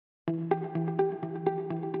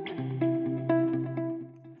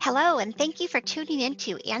Hello, and thank you for tuning in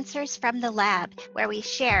to Answers from the Lab, where we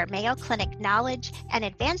share Mayo Clinic knowledge and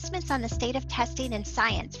advancements on the state of testing and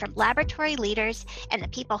science from laboratory leaders and the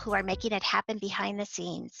people who are making it happen behind the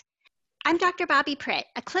scenes. I'm Dr. Bobby Pritt,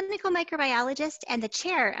 a clinical microbiologist and the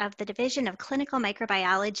chair of the Division of Clinical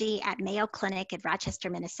Microbiology at Mayo Clinic in Rochester,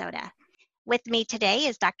 Minnesota. With me today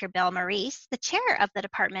is Dr. Bill Maurice, the chair of the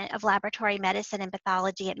Department of Laboratory Medicine and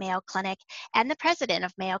Pathology at Mayo Clinic and the president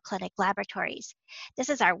of Mayo Clinic Laboratories. This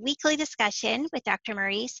is our weekly discussion with Dr.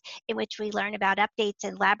 Maurice, in which we learn about updates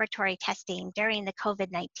in laboratory testing during the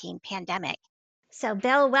COVID-19 pandemic. So,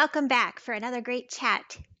 Bill, welcome back for another great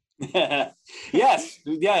chat. Yes,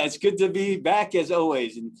 yeah, it's good to be back as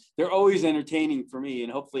always, and they're always entertaining for me,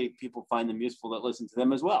 and hopefully people find them useful that listen to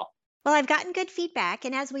them as well. Well, I've gotten good feedback,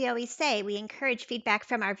 and as we always say, we encourage feedback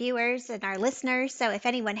from our viewers and our listeners. So if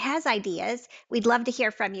anyone has ideas, we'd love to hear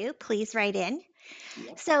from you. Please write in.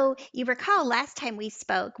 Yeah. So, you recall last time we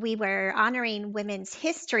spoke, we were honoring Women's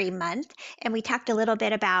History Month, and we talked a little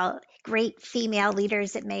bit about great female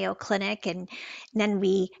leaders at Mayo Clinic. And then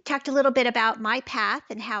we talked a little bit about my path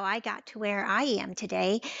and how I got to where I am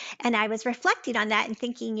today. And I was reflecting on that and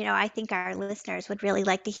thinking, I think our listeners would really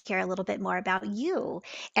like to hear a little bit more about you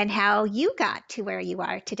and how you got to where you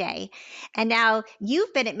are today. And now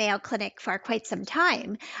you've been at Mayo Clinic for quite some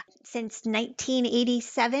time since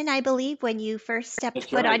 1987, I believe, when you first stepped That's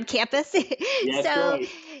foot on right. campus. That's So, right.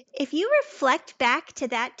 if you reflect back to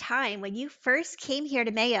that time when you first came here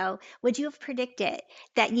to Mayo, would you have predicted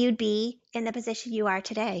that you'd be in the position you are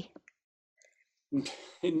today?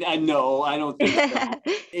 No, I don't think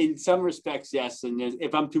so. In some respects, yes, and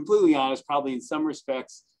if I'm completely honest, probably in some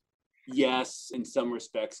respects, yes. In some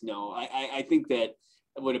respects, no. I think that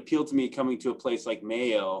what appealed to me coming to a place like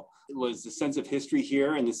Mayo was the sense of history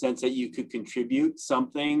here and the sense that you could contribute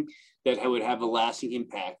something that would have a lasting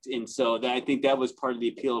impact. And so that, I think that was part of the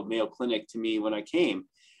appeal of Mayo Clinic to me when I came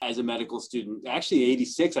as a medical student. Actually,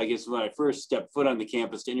 86, I guess, when I first stepped foot on the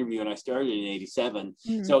campus to interview, and I started in 87.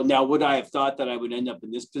 Mm. So now, would I have thought that I would end up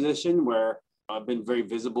in this position where I've been very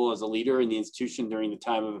visible as a leader in the institution during the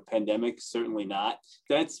time of a pandemic? Certainly not.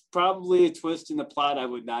 That's probably a twist in the plot I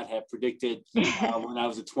would not have predicted when I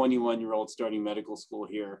was a 21-year-old starting medical school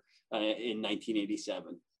here in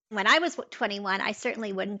 1987. When I was 21, I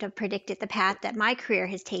certainly wouldn't have predicted the path that my career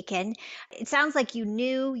has taken. It sounds like you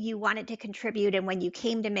knew you wanted to contribute, and when you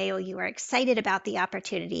came to Mayo, you were excited about the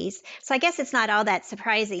opportunities. So I guess it's not all that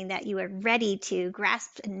surprising that you were ready to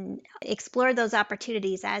grasp and explore those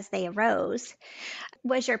opportunities as they arose.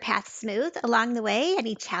 Was your path smooth along the way?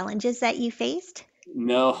 Any challenges that you faced?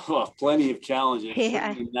 No, well, plenty of challenges. Yeah.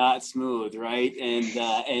 Certainly not smooth, right?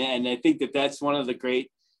 And I think that that's one of the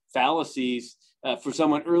great fallacies for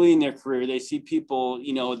someone early in their career. They see people,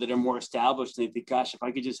 that are more established, and they think, "Gosh, if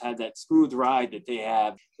I could just have that smooth ride that they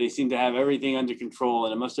have." They seem to have everything under control,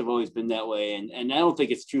 and it must have always been that way. And I don't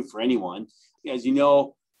think it's true for anyone. As you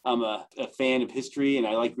know, I'm a fan of history, and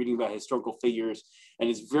I like reading about historical figures. And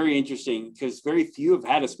it's very interesting because very few have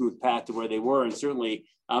had a smooth path to where they were, and certainly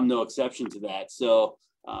I'm no exception to that. So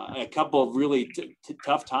a couple of really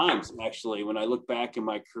tough times, actually, when I look back in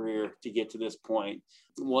my career to get to this point.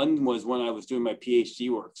 One was when I was doing my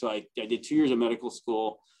PhD work. So I did 2 years of medical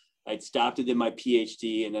school. I'd stopped and did my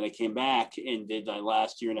PhD, and then I came back and did my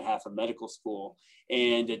last year and a half of medical school.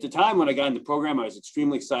 And at the time when I got in the program, I was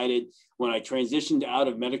extremely excited. When I transitioned out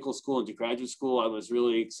of medical school into graduate school, I was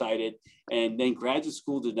really excited. And then graduate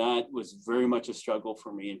school was very much a struggle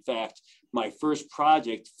for me. In fact, my first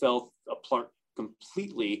project fell apart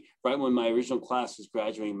completely right when my original class was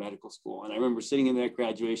graduating medical school. And I remember sitting in that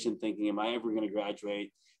graduation thinking, am I ever going to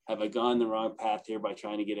graduate? Have I gone the wrong path here by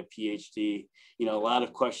trying to get a PhD? A lot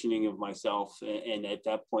of questioning of myself. And at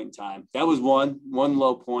that point in time, that was one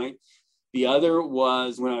low point. The other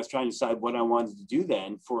was when I was trying to decide what I wanted to do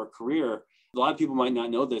then for a career. A lot of people might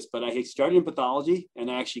not know this, but I had started in pathology and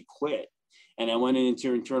I actually quit. And I went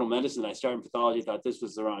into internal medicine. I started in pathology, thought this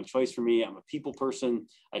was the wrong choice for me. I'm a people person.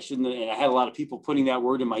 I shouldn't, and I had a lot of people putting that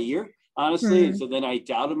word in my ear, honestly. And so then I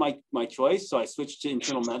doubted my choice. So I switched to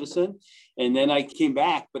internal medicine. And then I came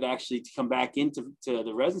back, but actually to come back into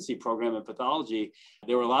the residency program in pathology,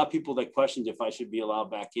 there were a lot of people that questioned if I should be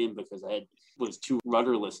allowed back in because I was too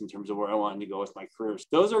rudderless in terms of where I wanted to go with my career. So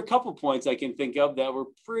those are a couple points I can think of that were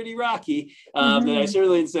pretty rocky. That I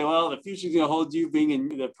certainly didn't say, well, the future's going to hold you being in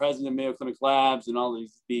the president of Mayo Clinic Labs and all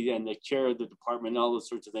these, and the chair of the department and all those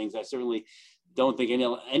sorts of things. I certainly don't think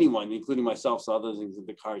anyone, including myself, saw those things in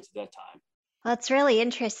the cards at that time. Well, it's really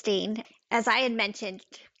interesting. As I had mentioned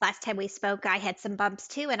last time we spoke, I had some bumps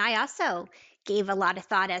too. And I also gave a lot of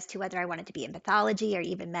thought as to whether I wanted to be in pathology or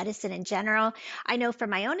even medicine in general. I know from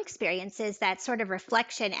my own experiences that sort of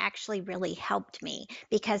reflection actually really helped me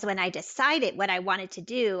because when I decided what I wanted to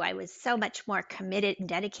do, I was so much more committed and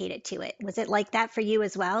dedicated to it. Was it like that for you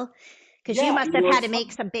as well? Because you Yeah, must have had it's to fun.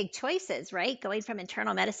 make some big choices, right? Going from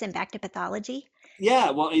internal medicine back to pathology.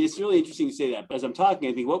 Yeah, well, it's really interesting to say that. As I'm talking,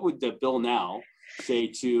 I think what would the bill now say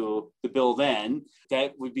to the bill then?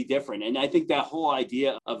 That would be different. And I think that whole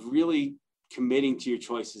idea of really committing to your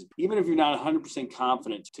choices, even if you're not 100%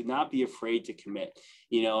 confident, to not be afraid to commit.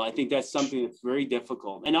 I think that's something that's very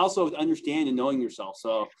difficult. And also understand and knowing yourself.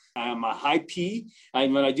 So I'm a high P.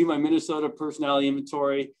 And when I do my Minnesota personality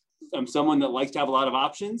inventory, I'm someone that likes to have a lot of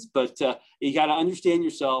options, but you got to understand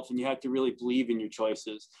yourself and you have to really believe in your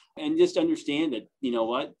choices and just understand that, you know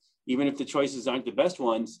what, even if the choices aren't the best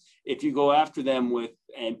ones, if you go after them with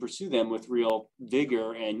and pursue them with real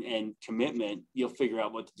vigor and commitment, you'll figure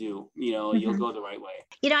out what to do. You'll Mhm. go the right way.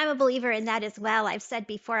 I'm a believer in that as well. I've said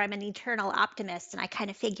before, I'm an eternal optimist, and I kind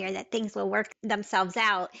of figure that things will work themselves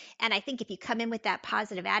out. And I think if you come in with that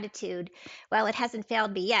positive attitude, well, it hasn't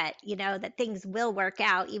failed me yet, that things will work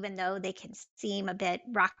out, even though they can seem a bit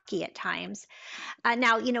rocky at times.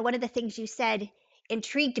 Now, one of the things you said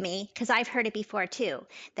intrigued me because I've heard it before too,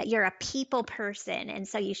 that you're a people person. And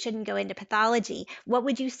so you shouldn't go into pathology. What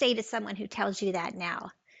would you say to someone who tells you that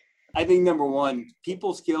now? I think number one,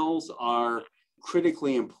 people skills are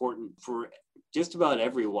critically important for just about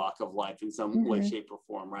every walk of life in some way, Hmm. shape, or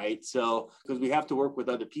form, right? So, because we have to work with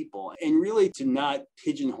other people and really to not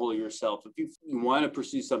pigeonhole yourself. If you want to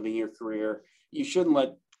pursue something in your career, you shouldn't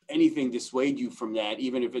let anything dissuade you from that,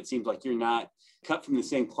 even if it seems like you're not cut from the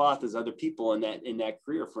same cloth as other people in that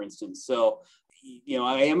career, for instance. So,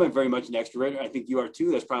 I am a very much an extrovert. I think you are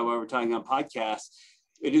too. That's probably why we're talking on podcasts.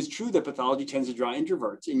 It is true that pathology tends to draw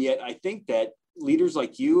introverts. And yet I think that leaders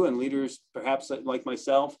like you and leaders perhaps like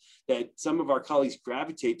myself, that some of our colleagues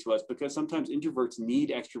gravitate to us because sometimes introverts need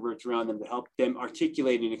extroverts around them to help them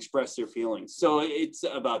articulate and express their feelings. So it's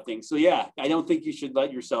about things. So yeah, I don't think you should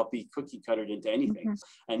let yourself be cookie cuttered into anything.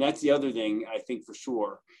 Hmm. And that's the other thing I think for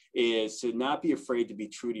sure is to not be afraid to be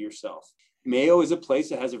true to yourself. Mayo is a place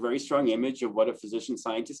that has a very strong image of what a physician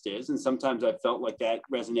scientist is. And sometimes I felt like that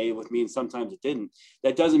resonated with me and sometimes it didn't.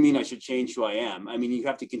 That doesn't mean I should change who I am. I mean, you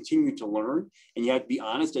have to continue to learn and you have to be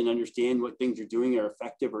honest and understand what things you're doing are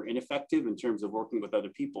effective or ineffective in terms of working with other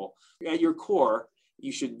people. At your core,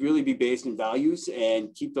 you should really be based in values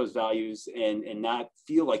and keep those values and not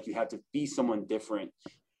feel like you have to be someone different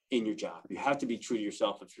in your job. You have to be true to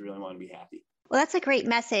yourself if you really want to be happy. Well, that's a great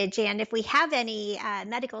message. And if we have any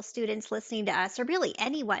medical students listening to us, or really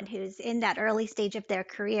anyone who's in that early stage of their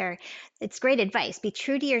career, it's great advice. Be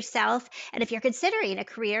true to yourself. And if you're considering a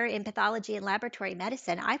career in pathology and laboratory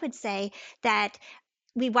medicine, I would say that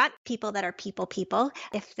we want people that are people,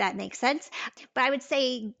 if that makes sense. But I would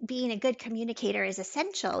say being a good communicator is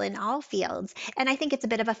essential in all fields. And I think it's a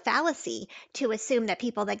bit of a fallacy to assume that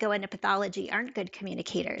people that go into pathology aren't good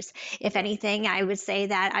communicators. If Yeah. anything, I would say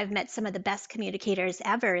that I've met some of the best communicators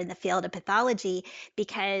ever in the field of pathology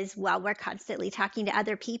because, well, we're constantly talking to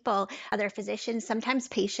other people, other physicians, sometimes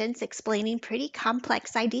patients, explaining pretty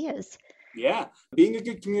complex ideas. Yeah, being a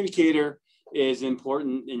good communicator is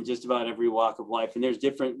important in just about every walk of life. And there's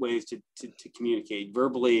different ways to communicate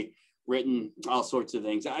verbally, written, all sorts of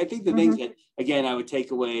things. I think the things Hmm. that, again, I would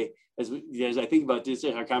take away as I think about this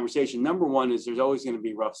in our conversation, number one is there's always going to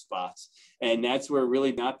be rough spots. And that's where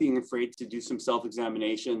really not being afraid to do some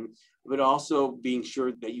self-examination, but also being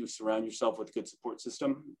sure that you surround yourself with a good support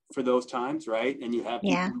system for those times, right? And you have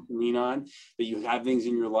people Yeah. you can lean on, that you have things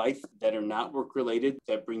in your life that are not work related,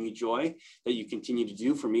 that bring you joy, that you continue to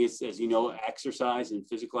do. For me, it's, as you know, exercise and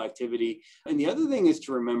physical activity. And the other thing is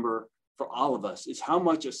to remember for all of us is how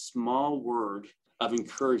much a small word of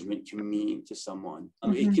encouragement can mean to someone.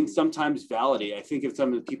 It Hmm. can sometimes validate. I think of some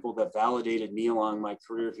of the people that validated me along my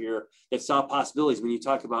career here that saw possibilities. When you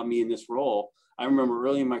talk about me in this role, I remember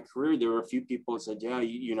early in my career, there were a few people that said, yeah,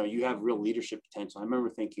 you have real leadership potential. I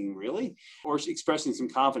remember thinking, really? Or expressing some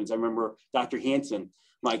confidence. I remember Dr. Hansen,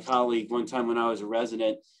 my colleague, one time when I was a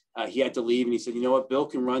resident, he had to leave and he said, you know what, Bill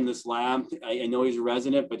can run this lab. I know he's a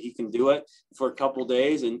resident, but he can do it for a couple of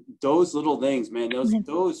days. And those little things, man,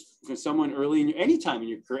 those for someone early in anytime in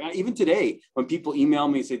your career, even today, when people email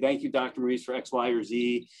me and say, thank you, Dr. Maurice, for X, Y, or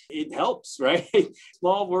Z, it helps, right?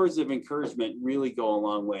 Small words of encouragement really go a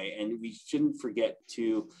long way. And we shouldn't forget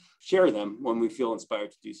to share them when we feel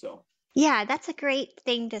inspired to do so. Yeah, that's a great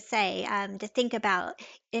thing to say, to think about.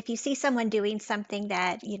 If you see someone doing something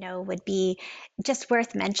that, would be just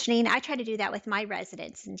worth mentioning, I try to do that with my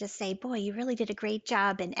residents and just say, boy, you really did a great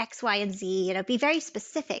job in X, Y, and Z. Be very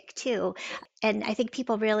specific too. And I think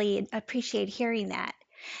people really appreciate hearing that.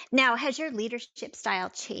 Now, has your leadership style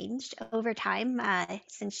changed over time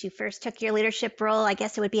since you first took your leadership role? I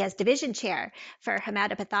guess it would be as division chair for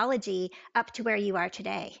hematopathology up to where you are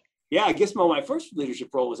today. Yeah, I guess my first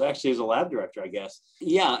leadership role was actually as a lab director, I guess.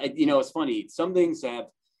 Yeah, it's funny. Some things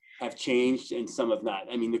have changed and some have not.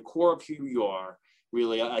 I mean, the core of who you are,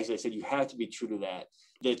 really, as I said, you have to be true to that.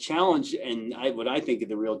 The challenge and what I think of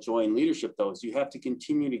the real joy in leadership, though, is you have to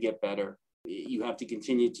continue to get better. You have to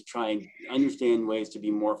continue to try and understand ways to be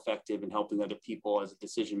more effective in helping other people as a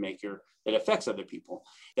decision maker that affects other people.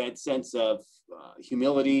 That sense of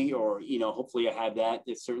humility, or, hopefully I have that.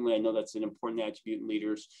 Certainly, I know that's an important attribute in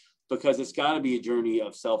leaders, because it's got to be a journey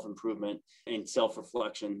of self-improvement and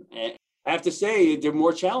self-reflection. And I have to say, they're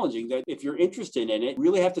more challenging. That if you're interested in it,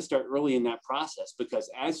 really have to start early in that process, because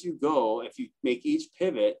as you go, if you make each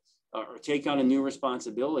pivot or take on a new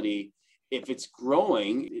responsibility, if it's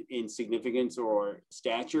growing in significance or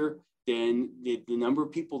stature, then the number of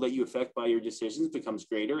people that you affect by your decisions becomes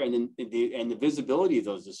greater, and then the visibility of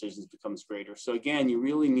those decisions becomes greater. So again, you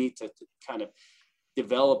really need to kind of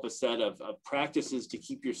develop a set of practices to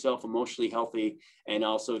keep yourself emotionally healthy, and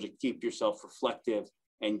also to keep yourself reflective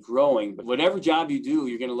and growing. But whatever job you do,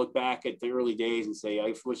 you're going to look back at the early days and say,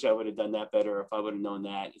 I wish I would have done that better, if I would have known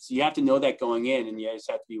that. So you have to know that going in, and you just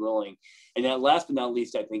have to be willing. And that, last but not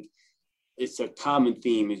least, I think it's a common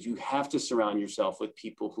theme, is you have to surround yourself with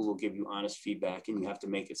people who will give you honest feedback, and you have to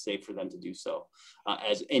make it safe for them to do so,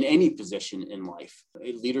 as in any position in life,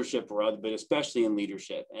 leadership or other, but especially in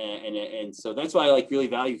leadership. And so that's why I really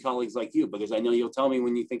value colleagues like you, because I know you'll tell me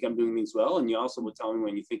when you think I'm doing things well, and you also will tell me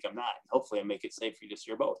when you think I'm not. Hopefully I make it safe for you to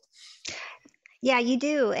hear both. Yeah, you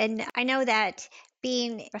do. And I know that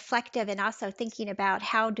being reflective and also thinking about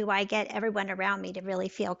how do I get everyone around me to really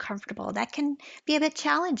feel comfortable, that can be a bit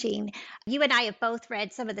challenging. You and I have both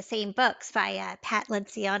read some of the same books by Pat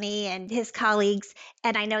Lencioni and his colleagues.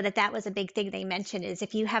 And I know that that was a big thing they mentioned is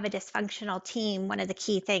if you have a dysfunctional team, one of the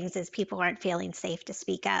key things is people aren't feeling safe to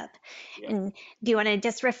speak up. Yeah. And do you want to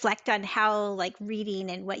just reflect on how like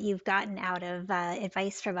reading and what you've gotten out of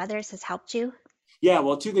advice from others has helped you? Yeah,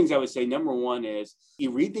 well, two things I would say. Number one is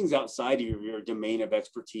you read things outside of your domain of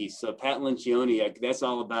expertise. So Pat Lencioni, that's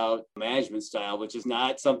all about management style, which is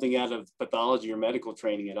not something out of pathology or medical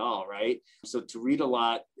training at all, right? So to read a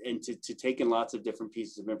lot and to take in lots of different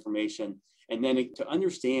pieces of information, and then to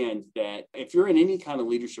understand that if you're in any kind of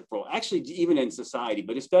leadership role, actually even in society,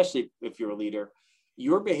 but especially if you're a leader,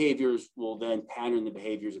 your behaviors will then pattern the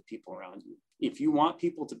behaviors of people around you. If you want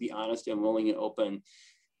people to be honest and willing and open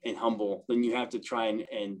and humble, then you have to try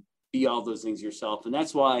and be all those things yourself. And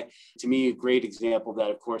that's why, to me, a great example of that,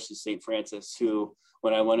 of course, is St. Francis, who,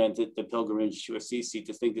 when I went on the pilgrimage to Assisi,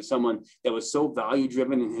 to think of someone that was so value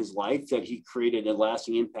driven in his life that he created a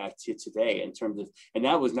lasting impact to today in terms of, and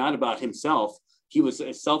that was not about himself. He was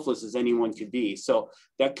as selfless as anyone could be. So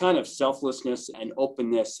that kind of selflessness and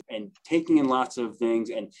openness and taking in lots of things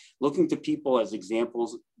and looking to people as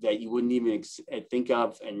examples that you wouldn't even think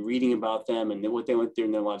of, and reading about them and what they went through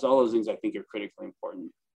in their lives, all those things I think are critically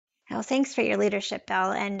important. Well, thanks for your leadership,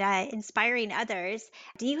 Bill, and inspiring others.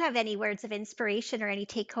 Do you have any words of inspiration or any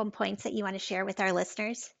take home points that you want to share with our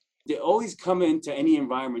listeners? They always come into any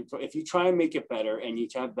environment. If you try and make it better and you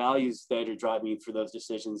have values that are driving you for those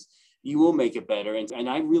decisions, you will make it better. And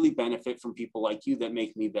I really benefit from people like you that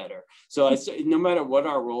make me better. So no matter what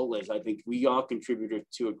our role is, I think we all contribute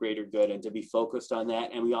to a greater good, and to be focused on that.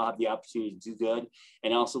 And we all have the opportunity to do good.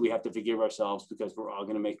 And also we have to forgive ourselves, because we're all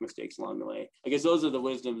going to make mistakes along the way. I guess those are the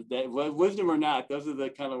wisdom or not, those are the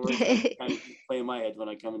kind of words that kind of play in my head when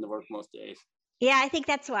I come into work most days. Yeah, I think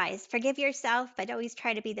that's wise. Forgive yourself, but always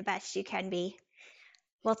try to be the best you can be.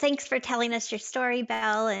 Well, thanks for telling us your story,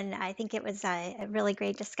 Belle. And I think it was a really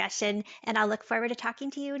great discussion. And I'll look forward to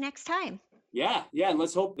talking to you next time. Yeah. And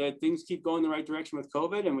let's hope that things keep going the right direction with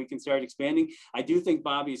COVID and we can start expanding. I do think,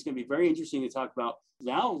 Bobby, it's going to be very interesting to talk about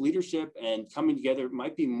now. Leadership and coming together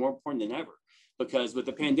might be more important than ever, because with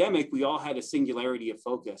the pandemic, we all had a singularity of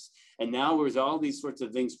focus. And now there's all these sorts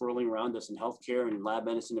of things swirling around us in healthcare and lab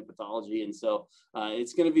medicine and pathology. And so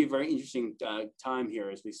it's going to be a very interesting time here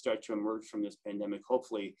as we start to emerge from this pandemic,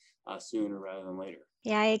 hopefully sooner rather than later.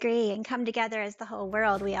 Yeah, I agree. And come together as the whole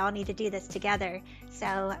world. We all need to do this together.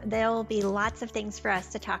 So there will be lots of things for us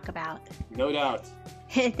to talk about. No doubt.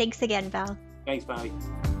 Thanks again, Belle. Thanks, Bobby.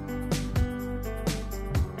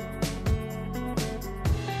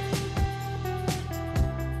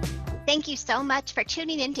 Thank you so much for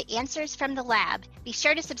tuning in to Answers from the Lab. Be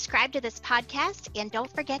sure to subscribe to this podcast and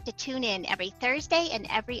don't forget to tune in every Thursday and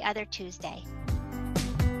every other Tuesday.